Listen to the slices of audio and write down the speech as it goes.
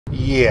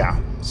Yeah,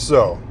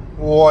 so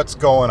what's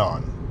going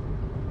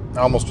on? I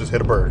almost just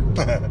hit a bird.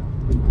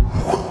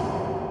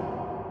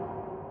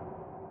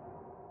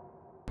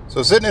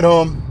 So sitting at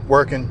home,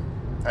 working,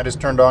 I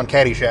just turned on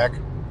Caddyshack,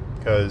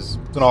 because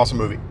it's an awesome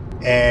movie.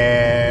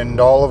 And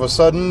all of a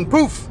sudden,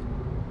 poof,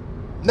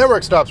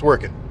 network stops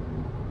working.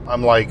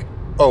 I'm like,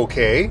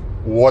 okay,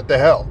 what the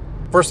hell?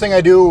 First thing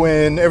I do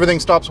when everything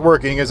stops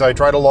working is I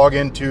try to log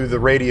into the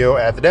radio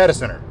at the data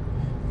center.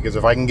 Because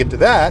if I can get to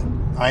that,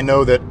 I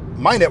know that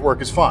my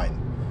network is fine.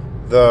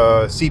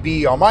 The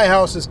CPE on my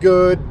house is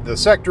good, the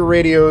sector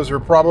radios are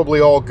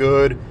probably all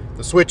good,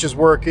 the switch is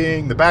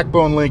working, the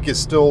backbone link is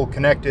still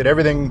connected,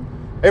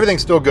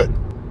 everything's still good.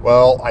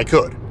 Well, I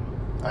could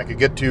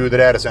get to the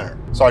data center.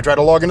 So I try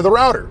to log into the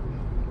router.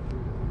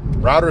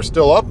 Router's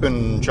still up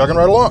and chugging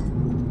right along.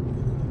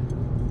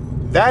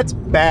 That's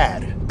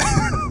bad.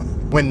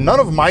 When none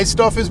of my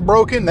stuff is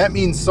broken, that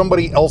means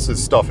somebody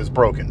else's stuff is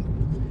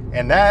broken.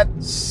 And that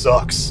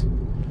sucks.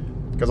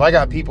 Because I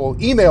got people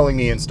emailing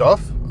me and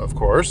stuff, of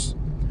course,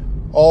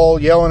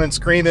 all yelling and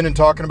screaming and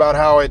talking about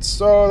how it's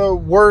the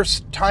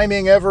worst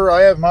timing ever.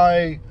 I have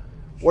my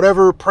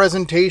whatever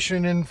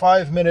presentation in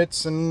 5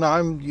 minutes and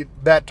I'm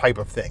that type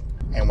of thing.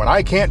 And when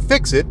I can't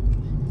fix it,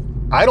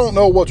 I don't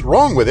know what's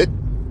wrong with it.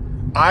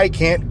 I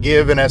can't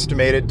give an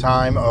estimated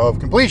time of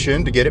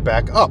completion to get it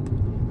back up.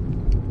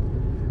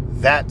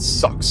 That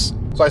sucks.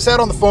 So I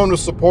sat on the phone with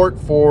support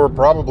for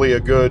probably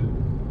a good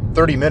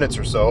 30 minutes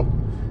or so.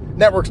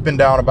 Network's been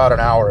down about an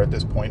hour at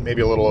this point,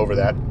 maybe a little over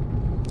that.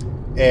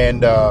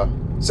 And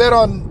sat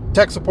on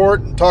tech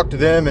support and talked to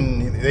them,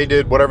 and they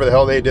did whatever the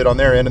hell they did on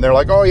their end. And they're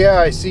like, oh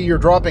yeah, I see you're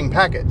dropping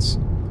packets.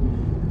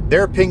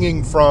 They're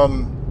pinging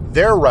from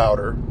their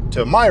router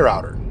to my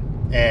router,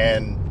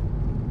 and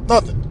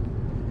nothing.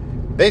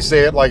 They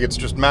say it like it's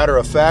just matter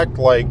of fact,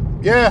 like,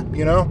 yeah,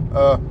 you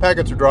know,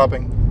 packets are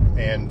dropping.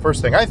 And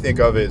first thing I think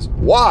of is,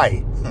 why?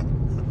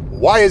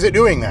 Why is it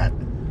doing that?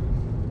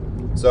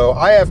 So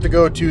I have to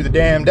go to the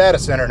damn data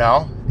center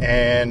now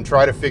and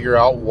try to figure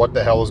out what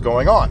the hell is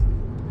going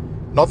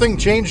on. Nothing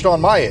changed on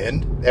my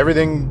end.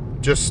 Everything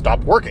just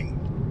stopped working.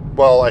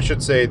 Well, I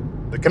should say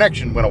the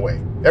connection went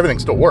away. Everything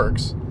still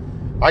works.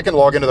 I can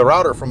log into the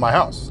router from my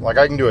house. Like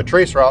I can do a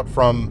trace route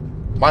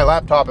from my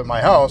laptop at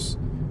my house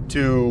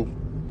to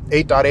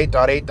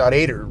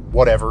 8.8.8.8 or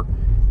whatever,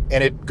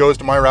 and it goes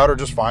to my router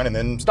just fine and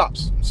then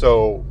stops.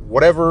 So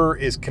whatever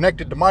is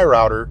connected to my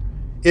router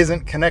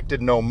isn't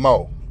connected no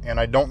mo, and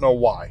I don't know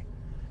why.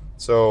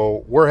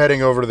 So we're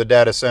heading over to the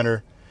data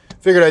center.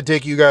 Figured I'd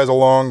take you guys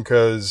along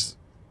because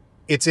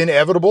it's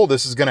inevitable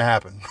this is gonna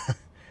happen.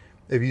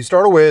 If you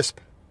start a WISP,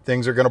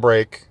 things are gonna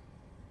break.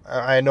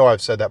 I know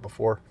I've said that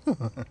before.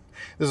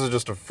 This is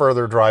just to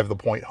further drive the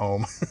point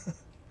home.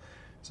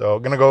 So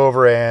I'm gonna go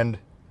over and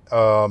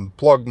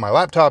plug my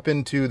laptop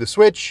into the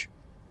switch,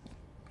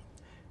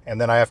 and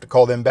then I have to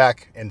call them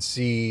back and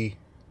see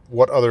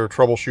what other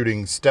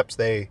troubleshooting steps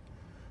they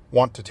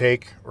want to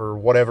take or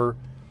whatever.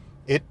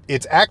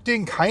 It's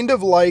acting kind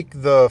of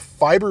like the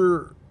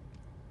fiber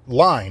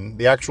line,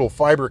 the actual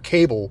fiber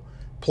cable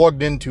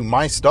plugged into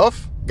my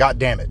stuff got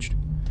damaged.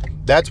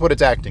 That's what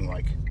it's acting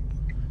like.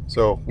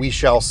 So we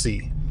shall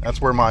see.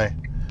 That's where my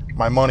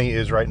money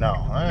is right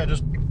now. I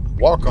just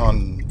walk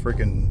on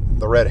freaking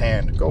the red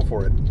hand. Go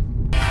for it.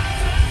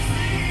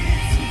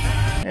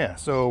 Yeah,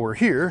 so we're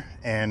here,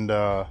 and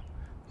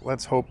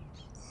let's hope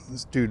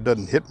this dude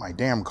doesn't hit my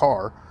damn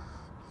car.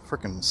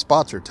 Freaking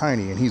spots are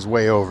tiny, and he's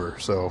way over,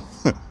 so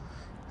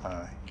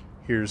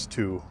here's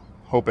to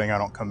hoping I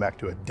don't come back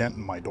to a dent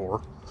in my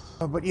door.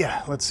 But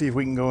yeah, let's see if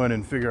we can go in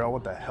and figure out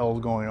what the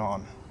hell's going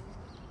on.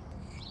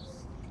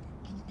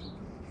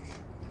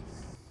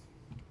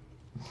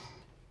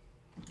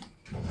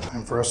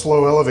 Time for a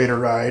slow elevator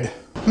ride.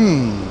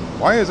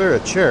 Why is there a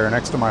chair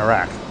next to my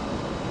rack?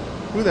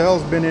 Who the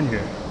hell's been in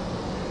here?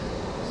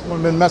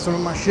 Someone been messing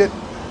with my shit?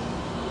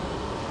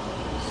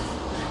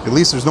 At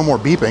least there's no more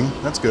beeping.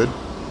 That's good.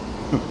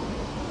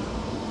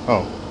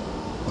 Oh,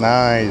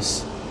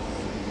 nice.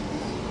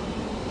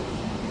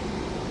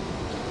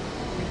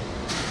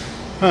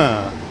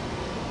 Huh.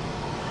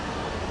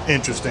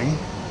 Interesting.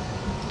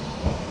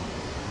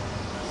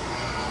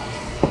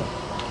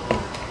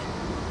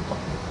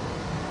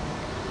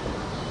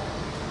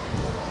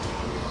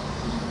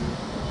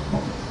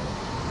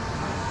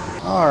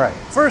 All right,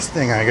 first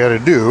thing I gotta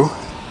do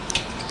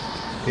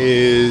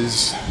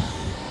is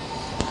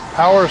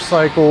power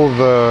cycle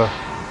the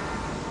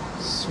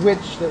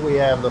switch that we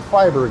have the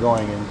fiber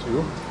going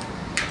into.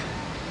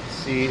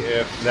 See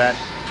if that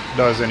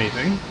does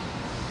anything.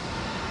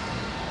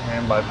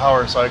 And by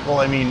power cycle,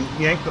 I mean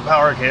yank the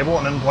power cable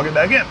and then plug it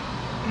back in.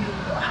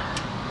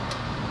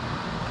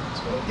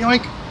 So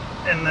yoink,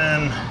 and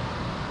then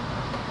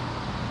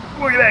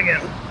plug it back in.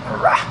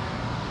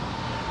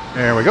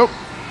 There we go.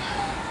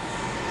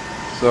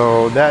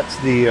 So that's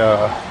the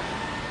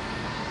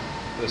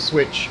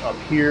switch up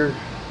here.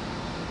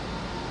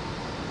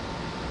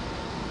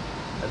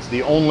 That's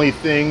the only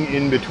thing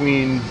in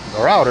between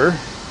the router,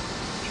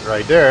 which is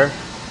right there,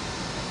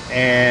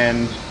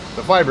 and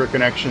the fiber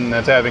connection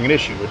that's having an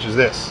issue, which is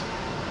this.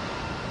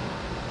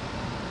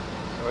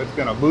 So it's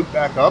gonna boot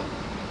back up.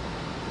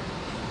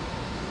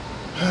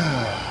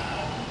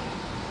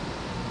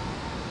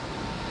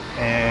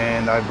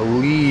 And I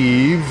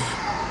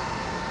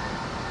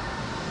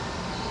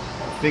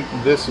think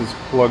this is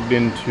plugged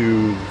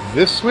into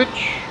this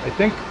switch, I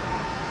think.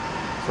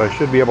 So I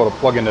should be able to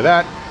plug into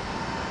that.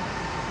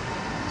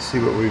 Let's see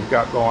what we've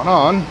got going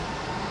on.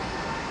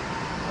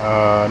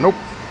 Nope.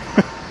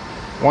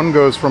 One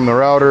goes from the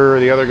router,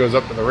 the other goes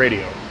up to the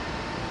radio.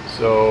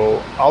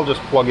 So I'll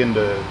just plug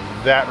into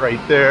that right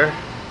there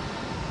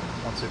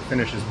once it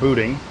finishes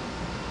booting.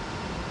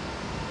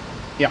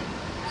 Yeah,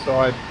 so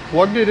I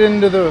plugged it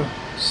into the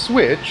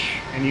switch,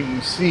 and you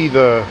can see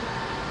the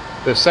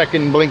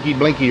second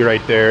blinky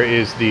right there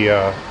is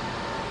the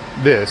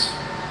this.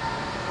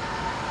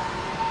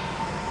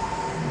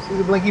 You see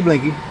the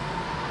blinky?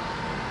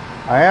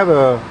 I have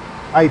a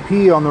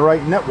IP on the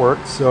right network,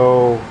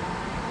 so,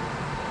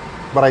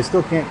 but I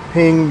still can't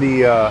ping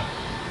the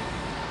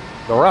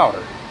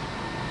router,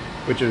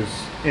 which is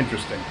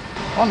interesting.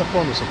 On the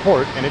phone with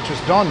support, and it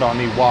just dawned on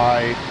me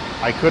why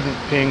I couldn't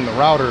ping the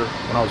router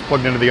when I was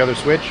plugged into the other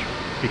switch,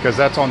 because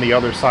that's on the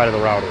other side of the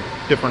router,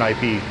 different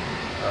IP.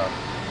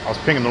 I was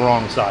pinging the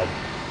wrong side.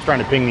 I was trying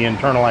to ping the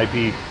internal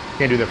IP.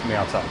 Can't do that from the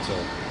outside, so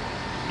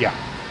yeah.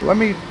 Let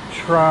me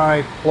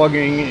try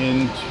plugging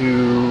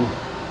into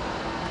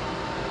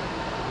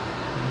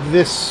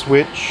this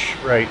switch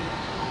right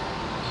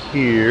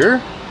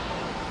here.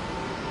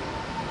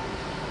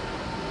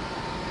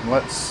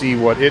 Let's see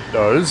what it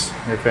does,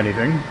 if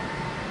anything.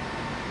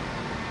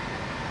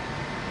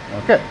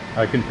 Okay,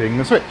 I can ping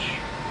the switch.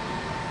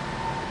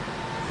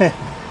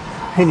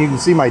 And you can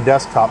see my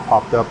desktop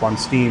popped up on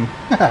Steam.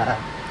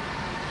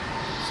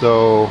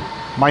 So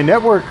my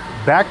network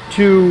back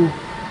to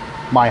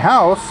my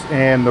house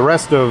and the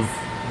rest of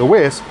the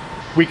WISP,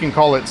 we can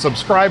call it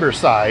subscriber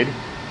side,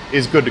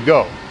 is good to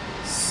go.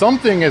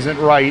 Something isn't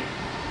right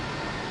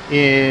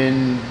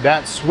in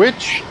that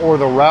switch or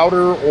the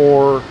router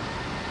or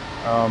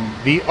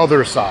the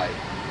other side.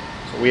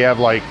 So we have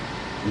like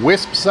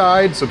WISP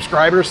side,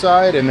 subscriber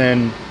side, and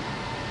then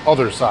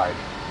other side.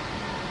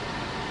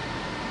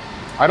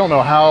 I don't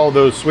know how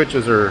those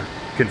switches are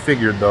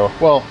configured though.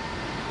 Well,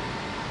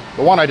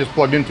 the one I just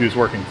plugged into is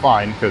working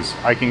fine because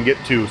I can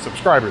get to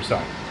subscriber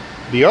side.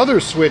 The other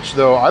switch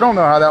though, I don't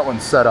know how that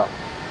one's set up.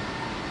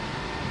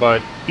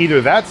 But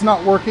either that's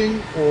not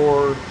working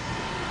or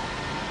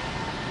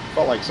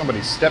felt like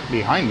somebody stepped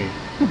behind me.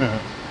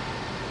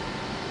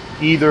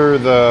 Either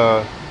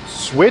the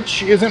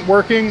switch isn't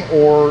working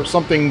or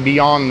something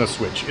beyond the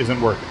switch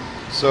isn't working.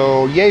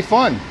 So yay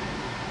fun.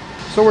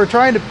 So we're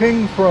trying to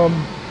ping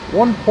from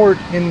one port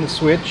in the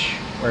switch,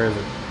 where is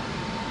it,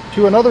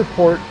 to another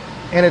port,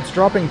 and it's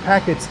dropping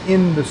packets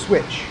in the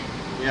switch.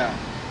 Yeah.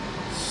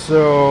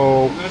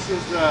 So this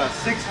is a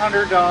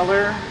 $600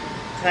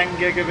 10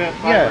 gigabit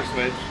fiber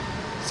switch.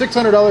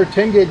 $600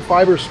 10 gig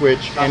fiber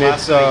switch, and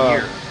it's a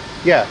year.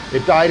 Yeah,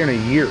 it died in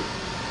a year.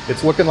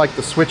 It's looking like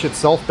the switch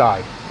itself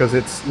died because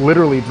it's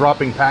literally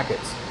dropping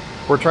packets.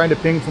 We're trying to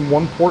ping from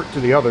one port to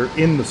the other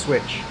in the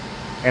switch,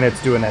 and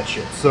it's doing that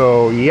shit.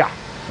 So yeah,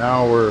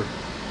 now we're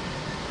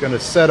gonna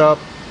set up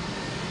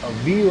a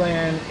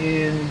VLAN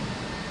in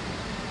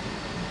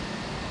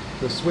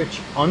the switch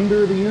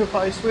under the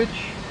Unifi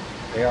switch.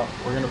 Yeah,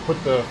 we're gonna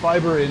put the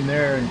fiber in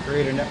there and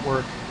create a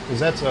network, because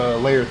that's a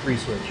layer 3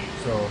 switch.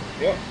 So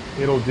yeah,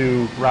 it'll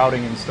do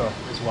routing and stuff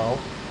as well.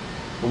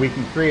 But we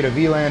can create a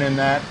VLAN in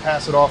that,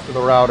 pass it off to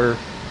the router,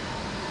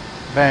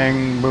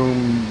 bang,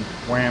 boom,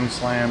 wham,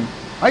 slam.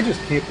 I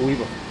just can't believe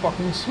a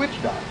fucking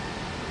switch died.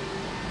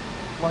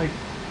 Like,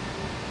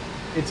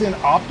 it's in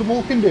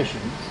optimal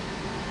conditions.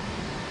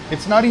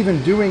 It's not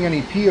even doing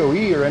any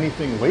PoE or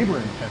anything labor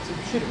intensive.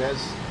 Shit, it has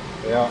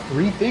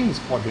 3 things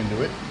plugged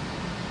into it.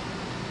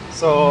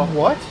 So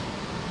what?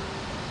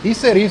 He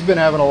said he's been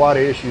having a lot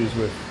of issues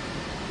with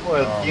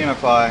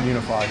Unifi.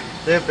 Unifi.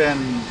 They've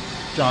been.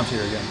 John's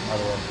here again, by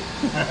the way.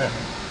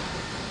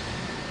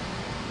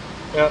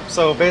 Yep.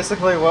 So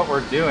basically, what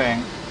we're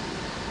doing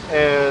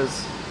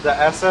is the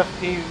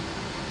SFP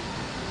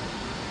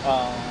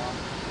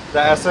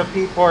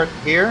port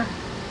here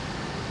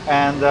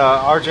and the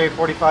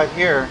RJ45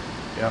 here.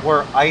 Yeah.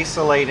 We're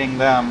isolating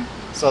them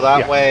so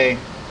that way.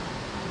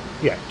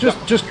 Yeah,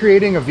 just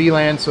creating a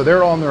VLAN so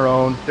they're on their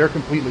own. They're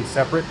completely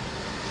separate.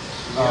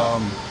 Yeah.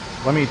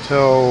 Let me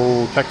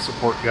tell tech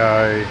support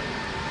guy.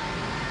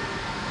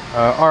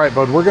 All right,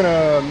 bud, we're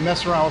gonna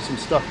mess around with some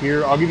stuff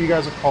here. I'll give you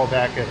guys a call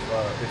back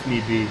if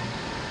need be.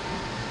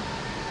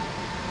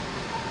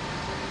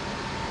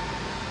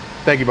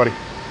 Thank you, buddy.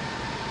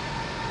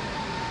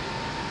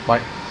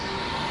 Bye.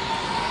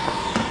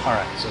 All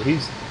right, so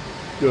he's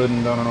good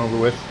and done and over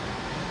with.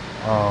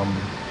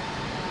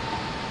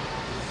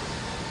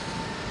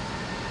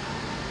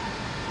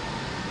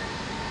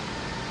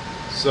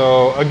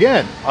 So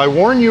again, I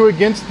warn you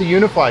against the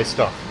Unifi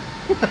stuff.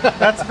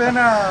 That's been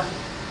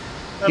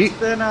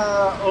been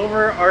a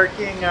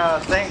overarching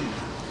thing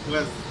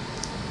with.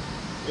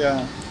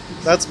 Yeah,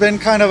 that's been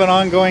kind of an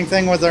ongoing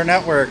thing with our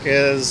network.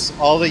 Is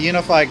all the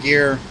Unifi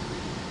gear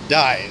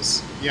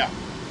dies. Yeah.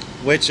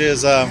 which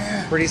is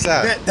pretty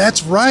sad.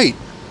 That's right.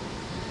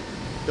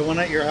 The one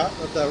at your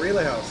house, at the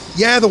relay house.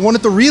 Yeah, the one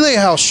at the relay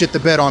house shit the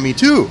bed on me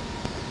too.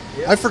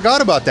 Yep. I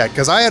forgot about that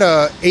because I had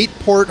a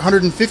 8-port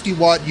 150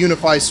 watt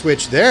Unifi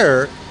switch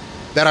there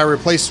that I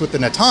replaced with the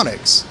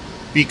Netonics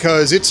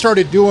because it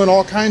started doing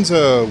all kinds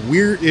of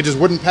weird, it just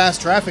wouldn't pass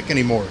traffic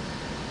anymore.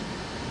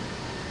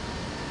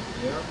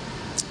 Yep.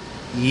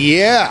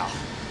 Yeah.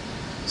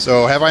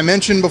 So have I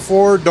mentioned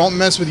before, don't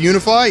mess with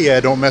Unifi?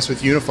 Yeah, don't mess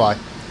with Unifi.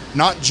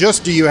 Not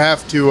just do you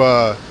have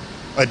to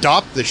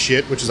adopt the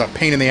shit, which is a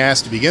pain in the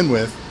ass to begin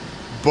with,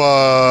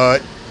 but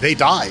they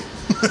die.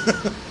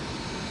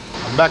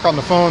 I'm back on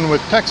the phone with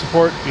tech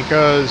support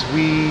because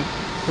we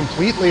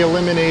completely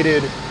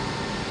eliminated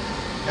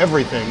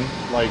everything,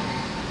 like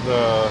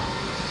the,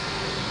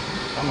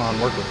 come on,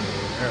 work with me.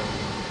 There.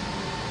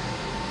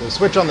 The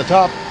switch on the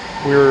top,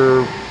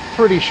 we're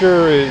pretty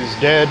sure is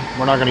dead.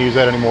 We're not going to use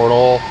that anymore at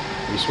all.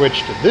 We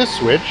switched to this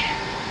switch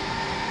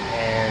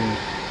and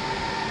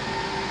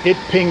it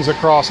pings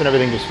across and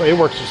everything just, it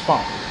works just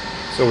fine.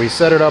 So we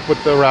set it up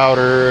with the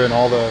router and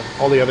all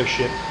the other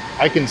shit.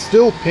 I can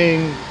still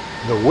ping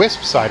the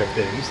WISP side of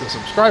things, the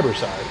subscriber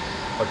side,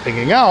 but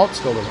pinging out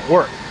still doesn't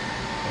work.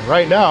 And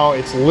right now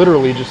it's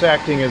literally just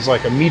acting as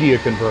like a media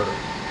converter.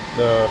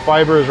 The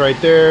fiber is right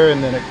there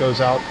and then it goes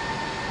out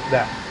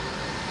that.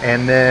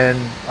 And then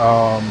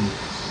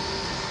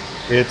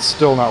it's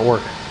still not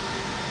working.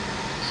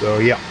 So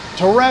yeah,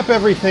 to wrap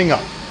everything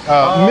up,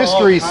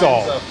 mystery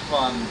solved. Of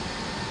fun.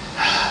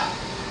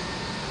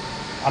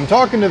 I'm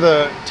talking to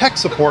the tech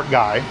support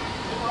guy.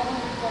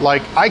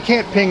 Like, I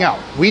can't ping out.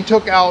 We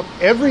took out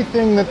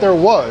everything that there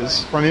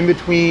was from in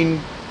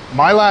between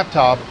my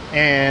laptop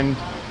and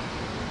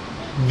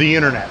the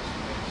internet.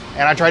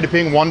 And I tried to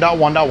ping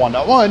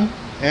 1.1.1.1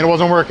 and it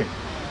wasn't working.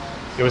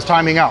 It was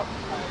timing out.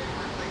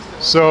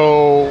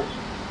 So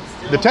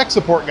the tech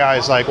support guy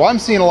is like, well, I'm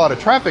seeing a lot of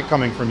traffic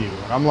coming from you.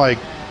 And I'm like,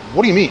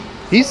 what do you mean?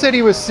 He said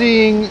he was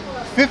seeing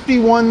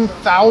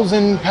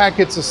 51,000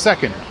 packets a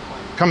second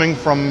coming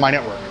from my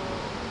network,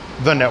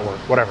 the network,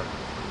 whatever.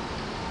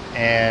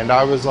 And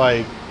I was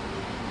like,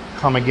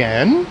 come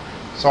again?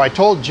 So I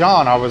told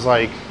John, I was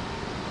like,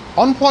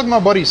 unplug my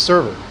buddy's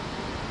server.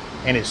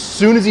 And as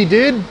soon as he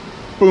did,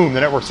 boom,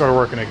 the network started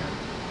working again.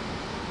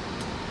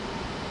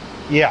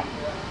 Yeah.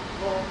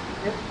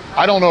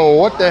 I don't know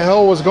what the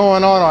hell was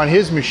going on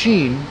his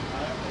machine,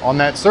 on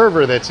that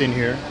server that's in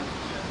here.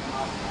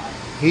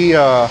 He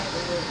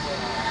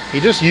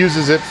just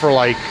uses it for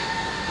like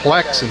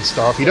Plex and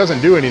stuff. He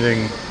doesn't do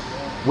anything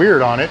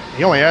weird on it.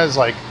 He only has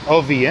like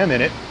a VM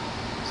in it.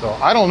 So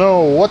I don't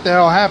know what the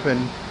hell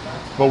happened,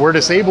 but we're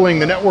disabling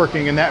the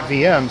networking in that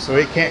VM so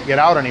it can't get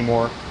out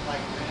anymore.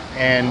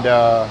 And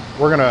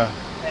we're gonna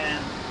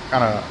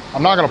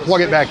I'm not gonna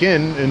plug it back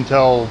in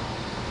until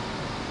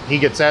he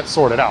gets that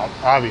sorted out,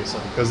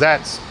 obviously, because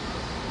that's,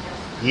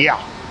 yeah.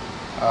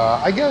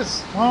 I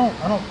guess, well,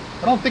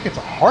 I don't think it's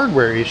a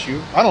hardware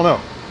issue. I don't know.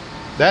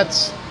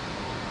 That's,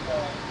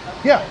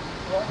 yeah.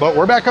 But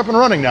we're back up and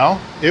running now.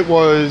 It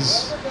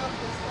was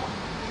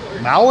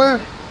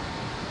malware,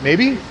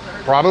 maybe,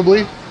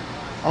 probably.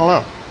 I don't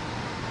know.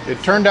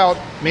 It turned out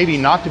maybe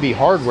not to be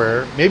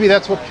hardware. Maybe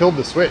that's what killed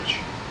the switch.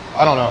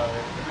 I don't know.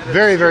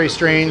 Very, very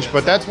strange,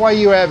 but that's why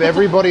you have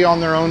everybody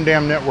on their own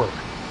damn network,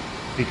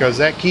 because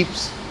that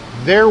keeps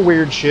their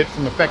weird shit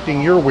from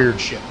affecting your weird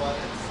shit.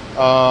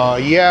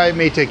 Yeah, it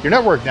may take your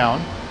network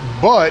down,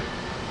 but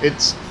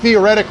it's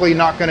theoretically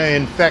not going to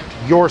infect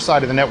your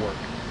side of the network.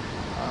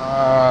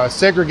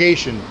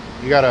 Segregation,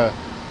 you got to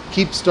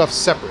keep stuff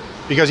separate.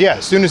 Because yeah,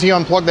 as soon as he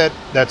unplugged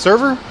that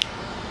server,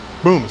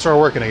 boom, it started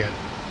working again.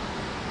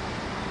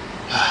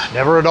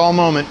 Never a dull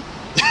moment.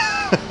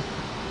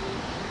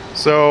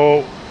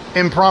 So,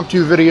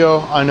 impromptu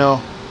video, I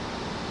know.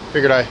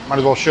 Figured I might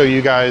as well show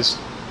you guys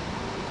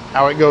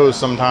how it goes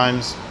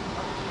sometimes.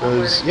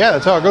 Because, yeah,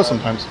 that's how it goes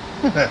sometimes.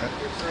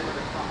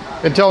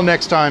 Until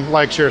next time,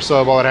 like, share,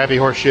 sub, all that happy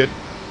horse shit.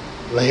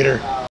 Later.